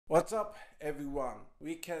What's up everyone?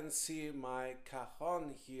 We can see my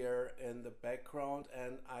Cajon here in the background,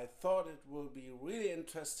 and I thought it would be really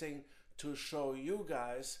interesting to show you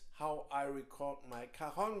guys how I record my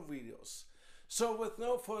Cajon videos. So with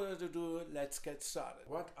no further ado, let's get started.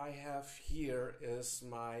 What I have here is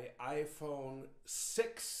my iPhone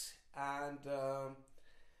 6 and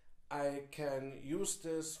I can use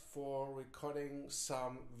this for recording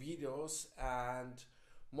some videos, and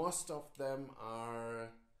most of them are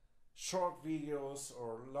short videos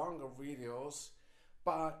or longer videos,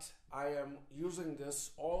 but I am using this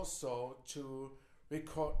also to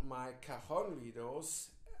record my Cajon videos,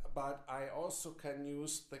 but I also can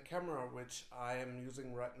use the camera which I am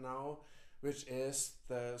using right now, which is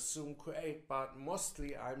the Zoom Q8, but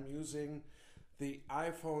mostly I'm using the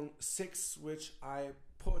iPhone 6, which I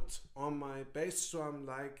put on my bass drum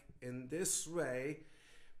like in this way,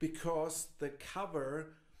 because the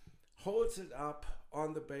cover holds it up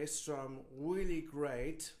on the bass drum really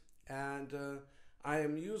great. And I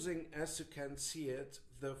am using, as you can see it,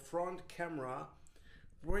 the front camera,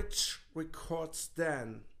 which records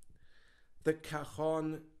then the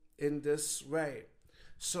Cajon in this way.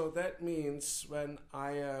 So that means when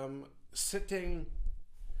I am sitting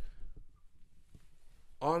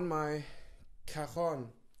on my Cajon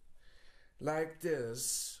like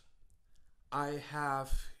this, I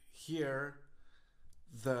have here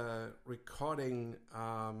the recording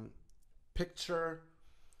picture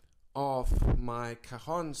of my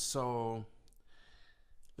Cajon. So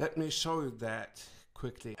let me show you that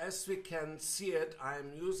quickly. As we can see it,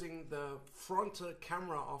 I'm using the frontal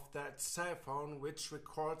camera of that cell phone, which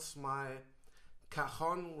records my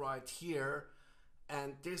Cajon right here,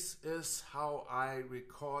 and this is how I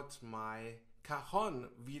record my Cajon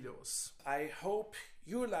videos. I hope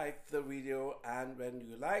you liked the video, and when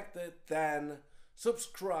you liked it, then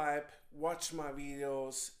subscribe, watch my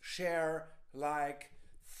videos, share, like,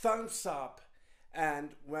 thumbs up, and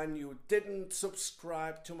when you didn't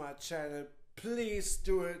subscribe to my channel, please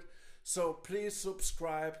do it. So please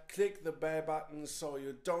subscribe, click the bell button so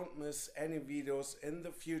you don't miss any videos in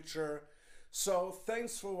the future. So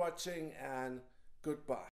thanks for watching and goodbye.